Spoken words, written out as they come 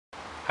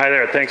Hi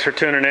there, thanks for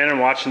tuning in and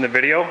watching the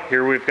video.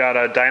 Here we've got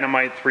a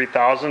Dynamyte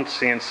 3000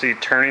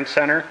 CNC turning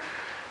center.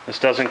 This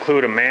does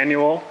include a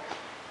manual.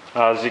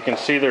 As you can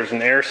see, there's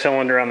an air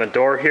cylinder on the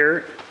door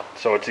here.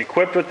 So it's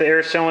equipped with the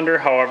air cylinder,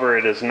 however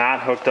it is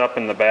not hooked up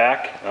in the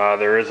back.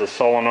 There is a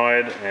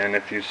solenoid, and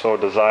if you so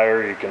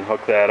desire you can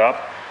hook that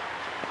up.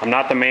 I'm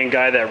not the main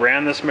guy that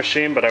ran this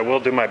machine, but I will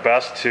do my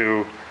best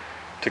to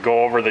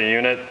go over the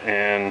unit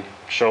and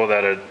show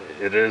that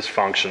it is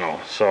functional.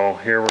 So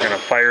here we're going to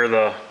fire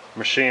the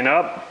machine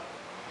up.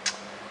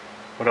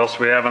 What else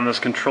do we have on this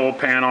control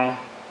panel?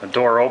 A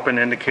door open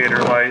indicator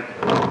light.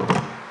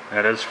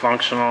 That is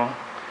functional.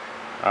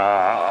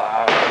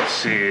 Let's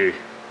see.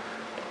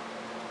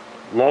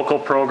 Local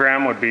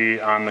program would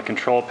be on the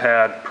control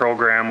pad.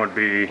 Program would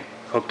be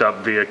hooked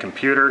up via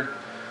computer.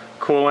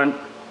 Coolant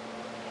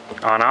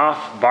on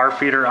off. Bar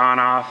feeder on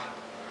off.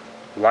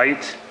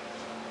 Light.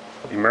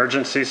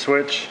 Emergency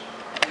switch.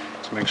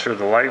 Let's make sure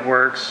the light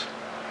works.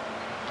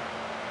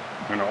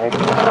 I'm going to open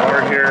the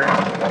door here.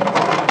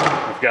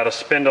 We've got a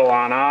spindle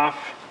on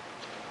off,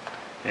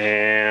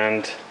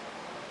 and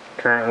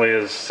currently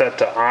is set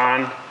to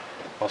on.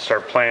 I'll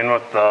start playing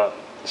with the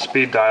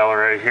speed dial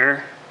right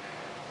here.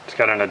 It's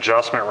got an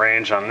adjustment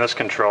range on this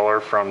controller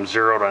from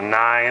 0 to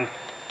 9,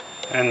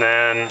 and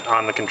then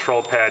on the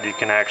control pad you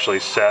can actually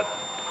set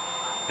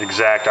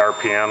exact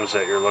RPMs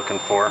that you're looking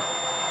for.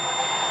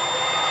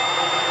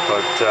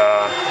 But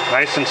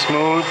nice and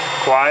smooth,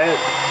 quiet.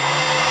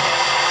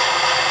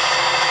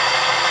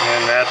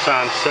 And that's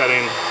on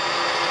setting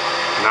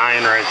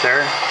 9 right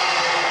there.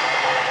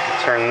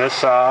 Turn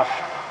this off.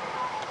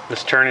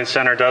 This turning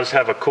center does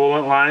have a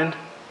coolant line.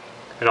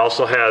 It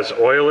also has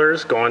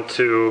oilers going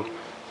to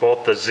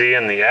both the Z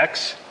and the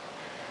X.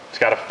 It's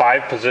got a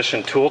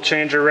 5-position tool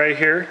changer right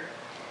here.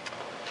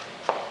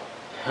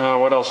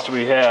 What else do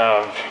we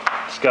have?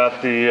 It's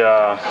got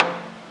the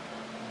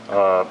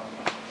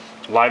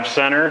live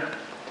center.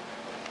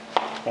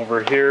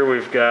 Over here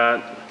we've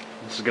got,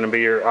 this is going to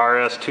be your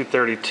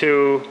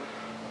RS-232,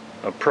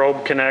 a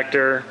probe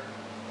connector,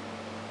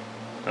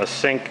 a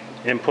sync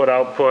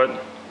input-output,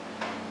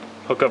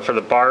 hookup for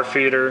the bar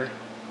feeder,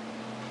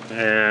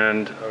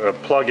 and a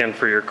plug-in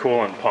for your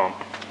coolant pump.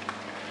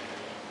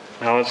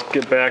 Now let's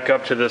get back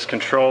up to this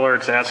controller.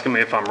 It's asking me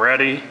if I'm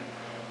ready.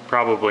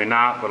 Probably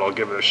not, but I'll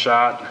give it a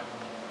shot.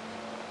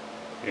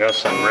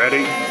 Yes, I'm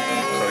ready.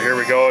 So here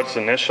we go, it's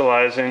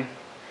initializing.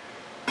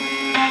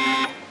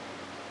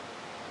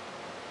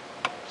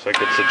 Looks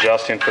like it's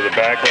adjusting for the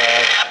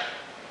backlash.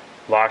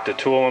 Locked a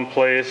tool in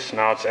place.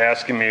 Now it's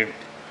asking me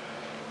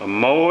a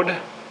mode.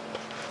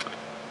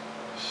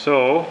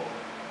 So,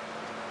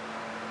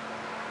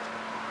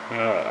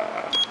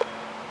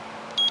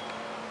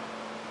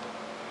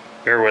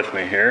 bear with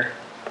me here.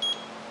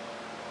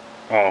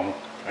 Oh,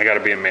 I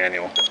gotta be in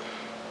manual.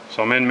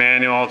 So I'm in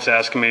manual, it's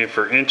asking me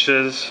for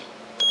inches.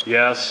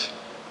 Yes.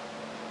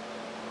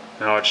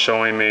 Now it's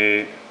showing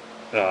me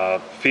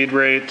feed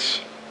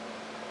rates.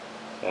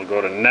 I'll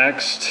go to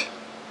next.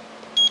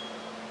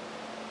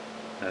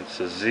 That's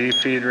the Z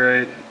feed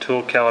rate.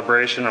 Tool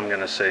calibration, I'm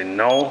going to say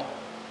no.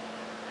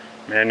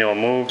 Manual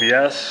move,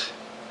 yes.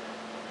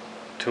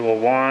 Tool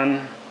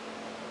 1.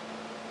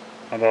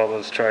 How about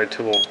let's try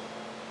tool,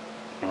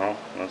 well,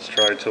 let's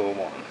try tool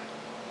 1.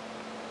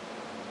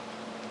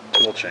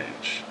 Tool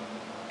change.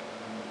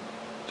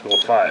 Tool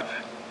 5.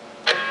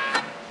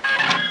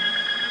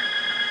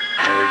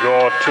 There we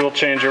go, tool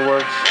changer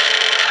works.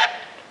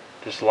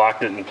 Just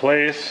locked it in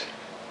place.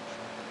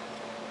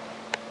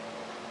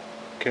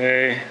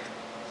 Okay.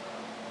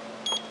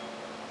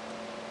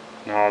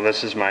 Now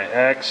this is my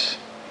X.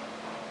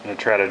 I'm going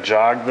to try to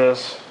jog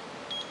this.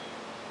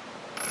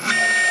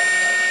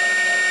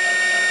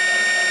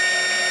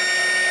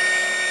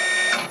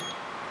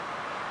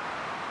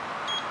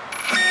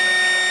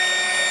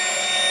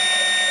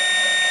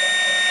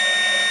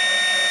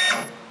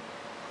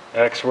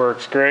 X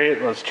works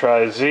great. Let's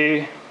try Z.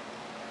 I'm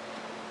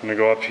going to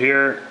go up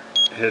here,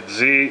 hit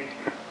Z,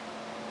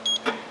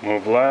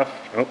 move left.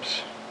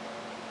 Oops.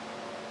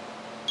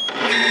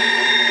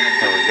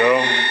 There we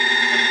go.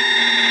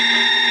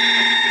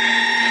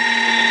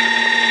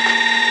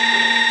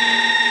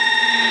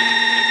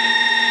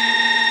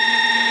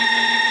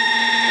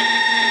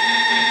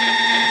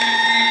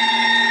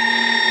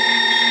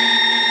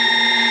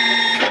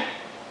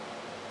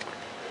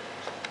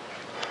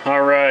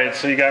 Alright,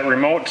 so you got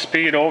remote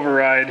speed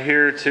override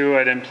here too.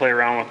 I didn't play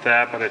around with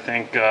that, but I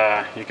think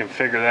you can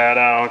figure that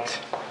out.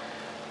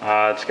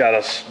 It's got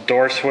a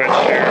door switch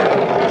here.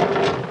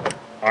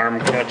 Arm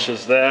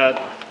catches that.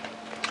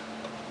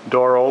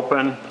 Door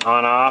open,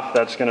 on off.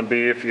 That's going to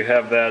be if you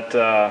have that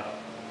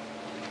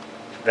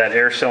that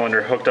air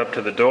cylinder hooked up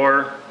to the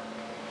door.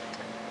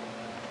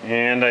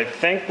 And I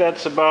think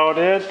that's about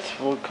it.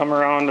 We'll come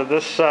around to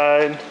this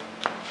side.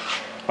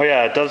 Oh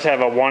yeah, it does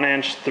have a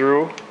 1-inch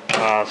through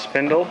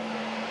spindle.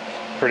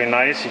 Pretty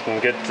nice. You can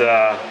get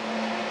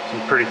some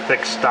pretty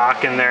thick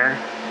stock in there.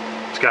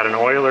 It's got an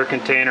oiler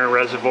container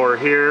reservoir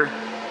here.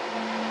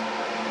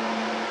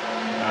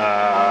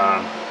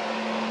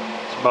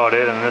 That's about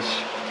it in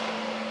this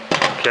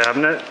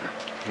cabinet.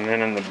 And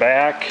then in the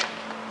back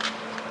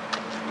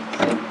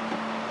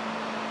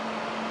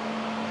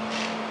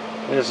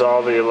is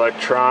all the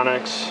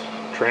electronics,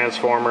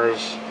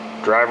 transformers,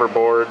 driver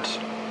boards.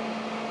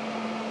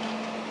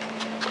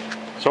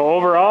 So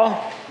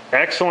overall,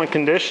 excellent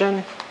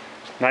condition,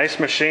 nice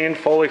machine,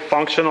 fully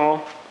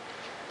functional.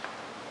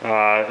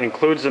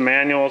 Includes the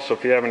manual, so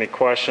if you have any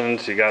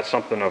questions, you got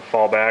something to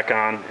fall back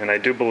on. And I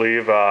do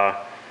believe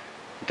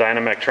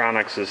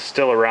Dynamyte is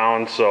still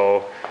around,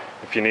 so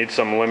if you need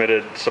some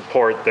limited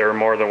support, they're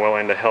more than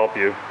willing to help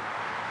you.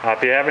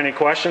 If you have any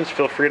questions,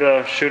 feel free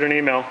to shoot an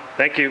email.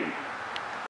 Thank you.